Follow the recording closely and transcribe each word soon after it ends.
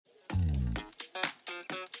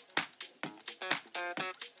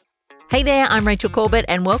Hey there, I'm Rachel Corbett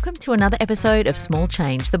and welcome to another episode of Small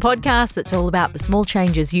Change, the podcast that's all about the small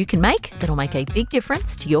changes you can make that'll make a big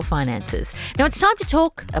difference to your finances. Now it's time to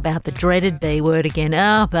talk about the dreaded B word again.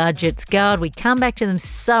 Budgets. God, we come back to them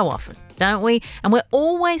so often, don't we? And we're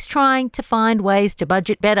always trying to find ways to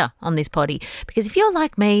budget better on this potty, because if you're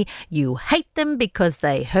like me, you hate them because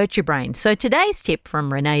they hurt your brain. So today's tip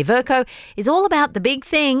from Renee Verco is all about the big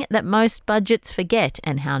thing that most budgets forget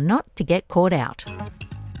and how not to get caught out.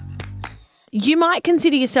 You might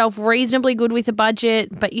consider yourself reasonably good with a budget,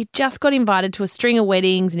 but you just got invited to a string of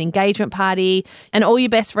weddings, an engagement party, and all your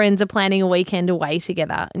best friends are planning a weekend away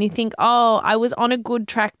together. And you think, I was on a good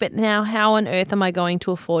track, but now how on earth am I going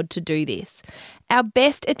to afford to do this? Our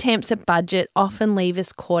best attempts at budget often leave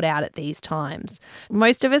us caught out at these times.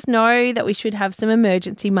 Most of us know that we should have some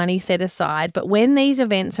emergency money set aside, but when these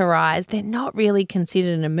events arise, they're not really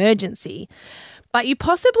considered an emergency. But you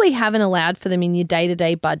possibly haven't allowed for them in your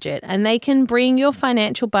day-to-day budget, and they can bring your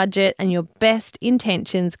financial budget and your best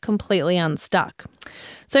intentions completely unstuck.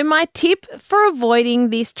 So my tip for avoiding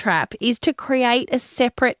this trap is to create a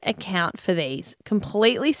separate account for these,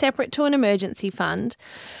 completely separate to an emergency fund,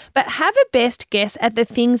 but have a best guess at the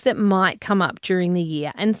things that might come up during the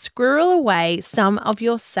year and squirrel away some of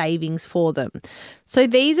your savings for them. So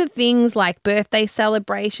these are things like birthday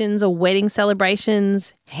celebrations or wedding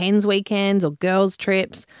celebrations, hens weekends or girls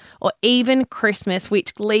trips, or even Christmas,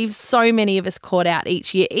 which leaves so many of us caught out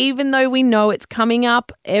each year. Even though we know it's coming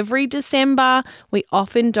up every December, we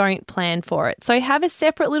often don't plan for it. So have a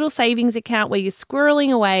separate little savings account where you're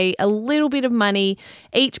squirreling away a little bit of money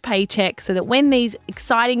each paycheck so that when these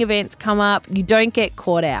exciting events come up, you don't get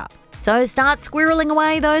caught out. So start squirreling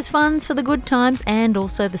away those funds for the good times and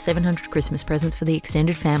also the 700 Christmas presents for the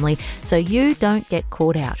extended family so you don't get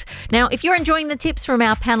caught out. Now, if you're enjoying the tips from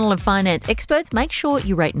our panel of finance experts, make sure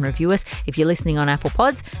you rate and review us if you're listening on Apple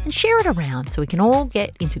Pods and share it around so we can all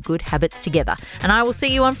get into good habits together. And I will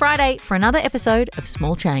see you on Friday for another episode of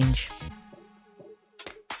Small Change.